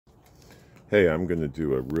Hey, I'm going to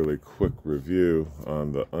do a really quick review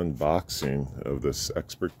on the unboxing of this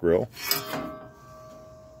Expert Grill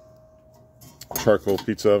charcoal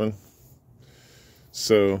pizza oven.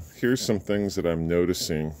 So here's some things that I'm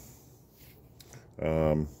noticing,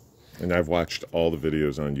 and I've watched all the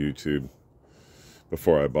videos on YouTube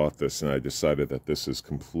before I bought this, and I decided that this is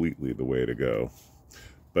completely the way to go.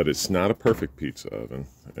 But it's not a perfect pizza oven,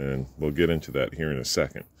 and we'll get into that here in a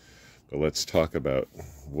second. But let's talk about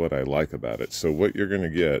what I like about it. So what you're going to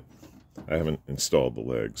get, I haven't installed the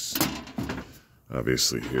legs.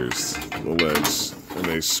 Obviously, here's the legs, and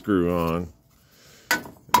they screw on.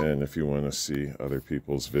 And if you want to see other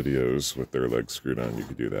people's videos with their legs screwed on, you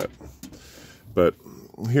could do that. But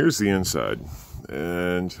here's the inside.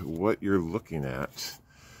 And what you're looking at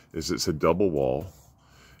is it's a double wall.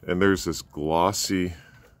 And there's this glossy,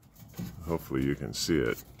 hopefully you can see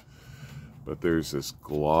it, but there's this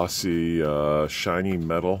glossy, shiny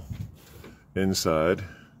metal inside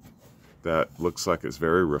that looks like it's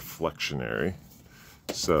very reflectionary.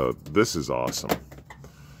 So this is awesome.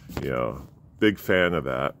 You know, big fan of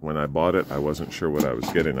that. When I bought it, I wasn't sure what I was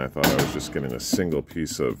getting. I thought I was just getting a single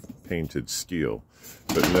piece of painted steel.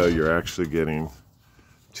 But no, you're actually getting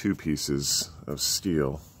two pieces of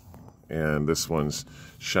steel. And this one's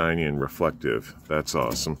shiny and reflective. That's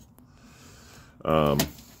awesome.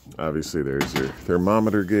 Obviously there's your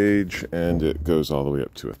thermometer gauge, and it goes all the way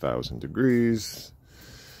up to 1,000 degrees.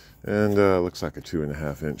 And looks like a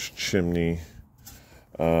 2.5-inch chimney.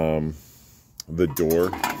 The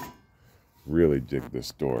door, really dig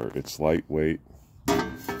this door. It's lightweight.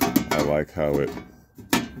 I like how it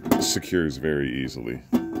secures very easily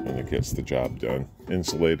and it gets the job done.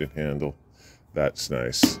 Insulated handle, that's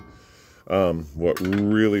nice. What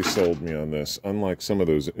really sold me on this, unlike some of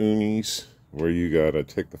those unis where you gotta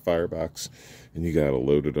take the firebox and you gotta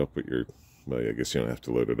load it up with your, well, I guess you don't have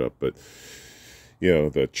to load it up, but you know,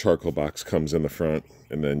 the charcoal box comes in the front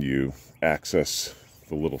and then you access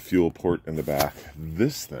the little fuel port in the back.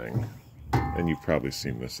 This thing, and you've probably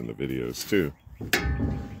seen this in the videos too,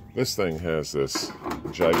 this thing has this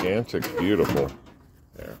gigantic, beautiful,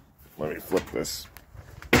 there, let me flip this.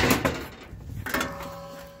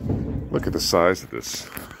 Look at the size of this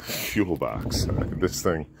fuel box. This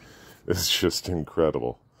thing is just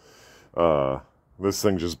incredible. This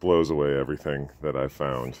thing just blows away everything that I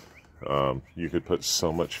found. You could put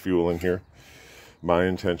so much fuel in here. My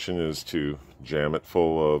intention is to jam it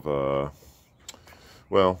full of,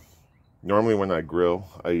 well, normally when I grill,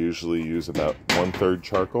 I usually use about 1/3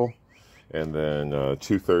 charcoal and then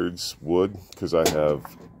 2/3 wood, because I have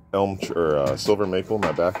silver maple in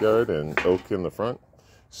my backyard and oak in the front.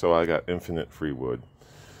 So I got infinite free wood.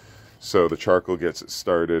 So the charcoal gets it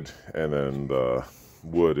started, and then the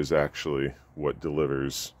wood is actually what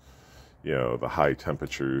delivers, you know, the high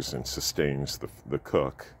temperatures and sustains the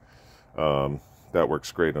cook. That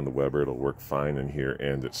works great on the Weber. It'll work fine in here,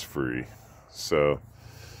 and it's free. So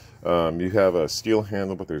you have a steel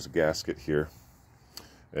handle, but there's a gasket here.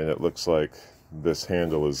 And it looks like this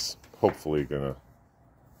handle is hopefully going to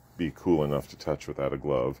be cool enough to touch without a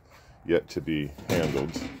glove. Yet to be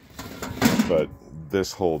handled. But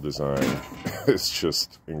this whole design is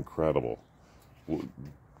just incredible.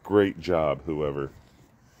 Great job, whoever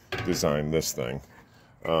designed this thing.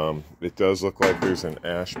 It does look like there's an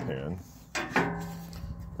ash pan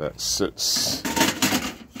that sits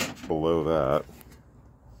below that.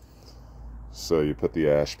 So you put the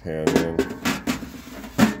ash pan in,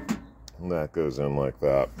 and that goes in like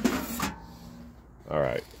that.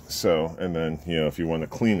 Alright, so, and then, you know, if you want to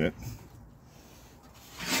clean it,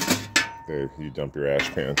 there, you dump your ash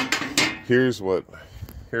pan. Here's where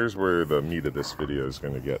the meat of this video is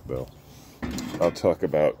going to get, though. I'll talk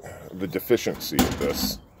about the deficiency of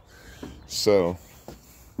this. So,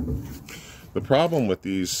 the problem with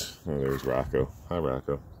these, oh, there's Rocco. Hi,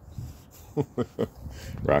 Rocco.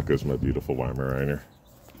 Rocco's my beautiful Weimaraner.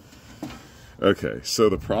 Okay, so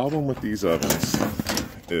the problem with these ovens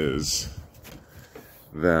is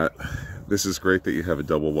that this is great that you have a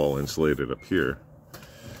double wall insulated up here.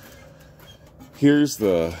 Here's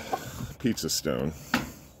the pizza stone,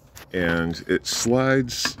 and it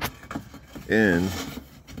slides in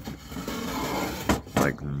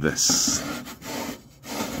like this,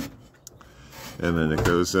 and then it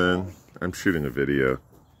goes in. I'm shooting a video.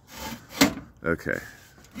 Okay,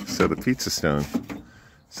 so the pizza stone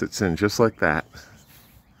sits in just like that,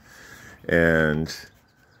 and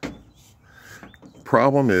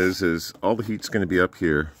problem is all the heat's going to be up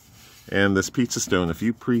here, and this pizza stone, if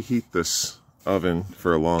you preheat this oven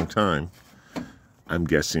for a long time, I'm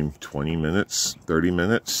guessing 20 minutes, 30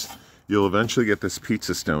 minutes, you'll eventually get this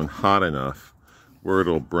pizza stone hot enough where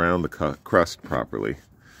it'll brown the crust properly.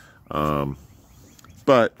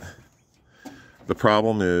 But the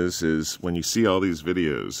problem is when you see all these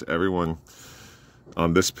videos, everyone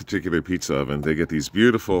on this particular pizza oven, they get these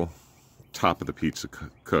beautiful top of the pizza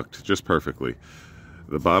cooked just perfectly.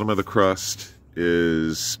 The bottom of the crust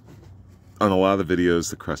is, on a lot of the videos,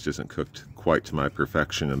 the crust isn't cooked quite to my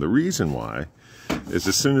perfection. And the reason why is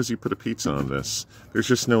as soon as you put a pizza on this, there's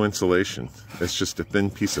just no insulation. It's just a thin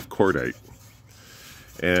piece of cordite.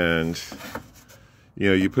 And, you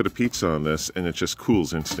know, you put a pizza on this and it just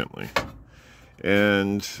cools instantly.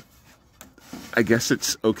 And I guess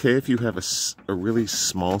it's okay if you have a really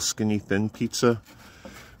small, skinny, thin pizza.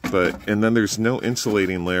 And then there's no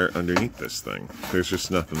insulating layer underneath this thing. There's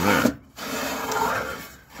just nothing there.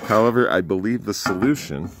 However, I believe the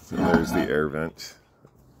solution, and there's the air vent.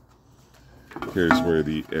 Here's where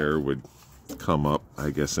the air would come up, I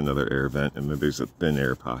guess another air vent, and then there's a thin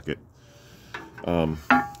air pocket.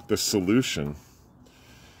 The solution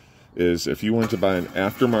is if you want to buy an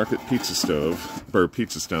aftermarket pizza stove, or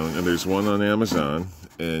pizza stone, and there's one on Amazon,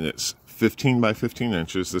 and it's 15 by 15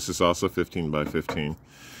 inches. This is also 15 by 15.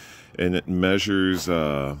 And it measures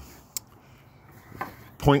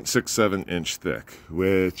 0.67 inch thick,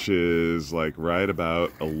 which is like right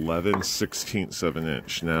about 11/16 of an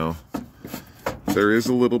inch. Now, there is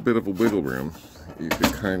a little bit of a wiggle room. You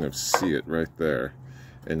can kind of see it right there.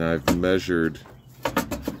 And I've measured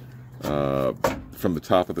from the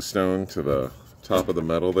top of the stone to the top of the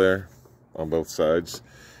metal there on both sides.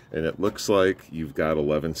 And it looks like you've got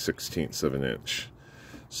 11/16 of an inch.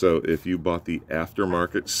 So if you bought the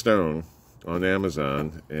aftermarket stone on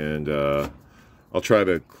Amazon, and I'll try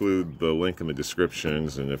to include the link in the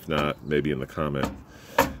descriptions, and if not, maybe in the comment,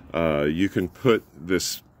 you can put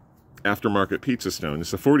this aftermarket pizza stone.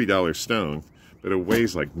 It's a $40 stone, but it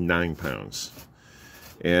weighs like 9 pounds.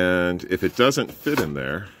 And if it doesn't fit in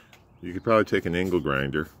there, you could probably take an angle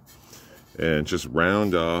grinder and just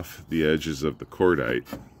round off the edges of the cordite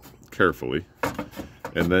carefully,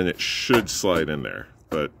 and then it should slide in there.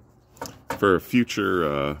 But for a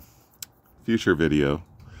future video,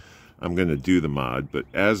 I'm going to do the mod. But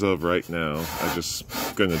as of right now, I'm just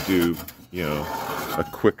going to do, you know, a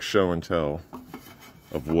quick show and tell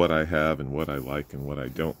of what I have and what I like and what I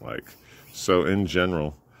don't like. So in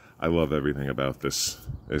general, I love everything about this.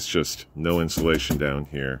 It's just no insulation down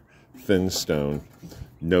here, thin stone,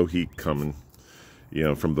 no heat coming, you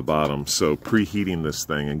know, from the bottom. So preheating this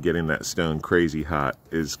thing and getting that stone crazy hot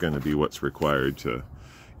is going to be what's required to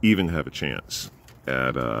even have a chance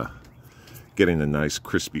at getting a nice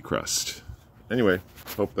crispy crust. Anyway,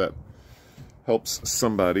 hope that helps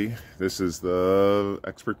somebody. This is the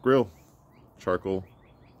Expert Grill charcoal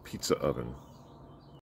pizza oven.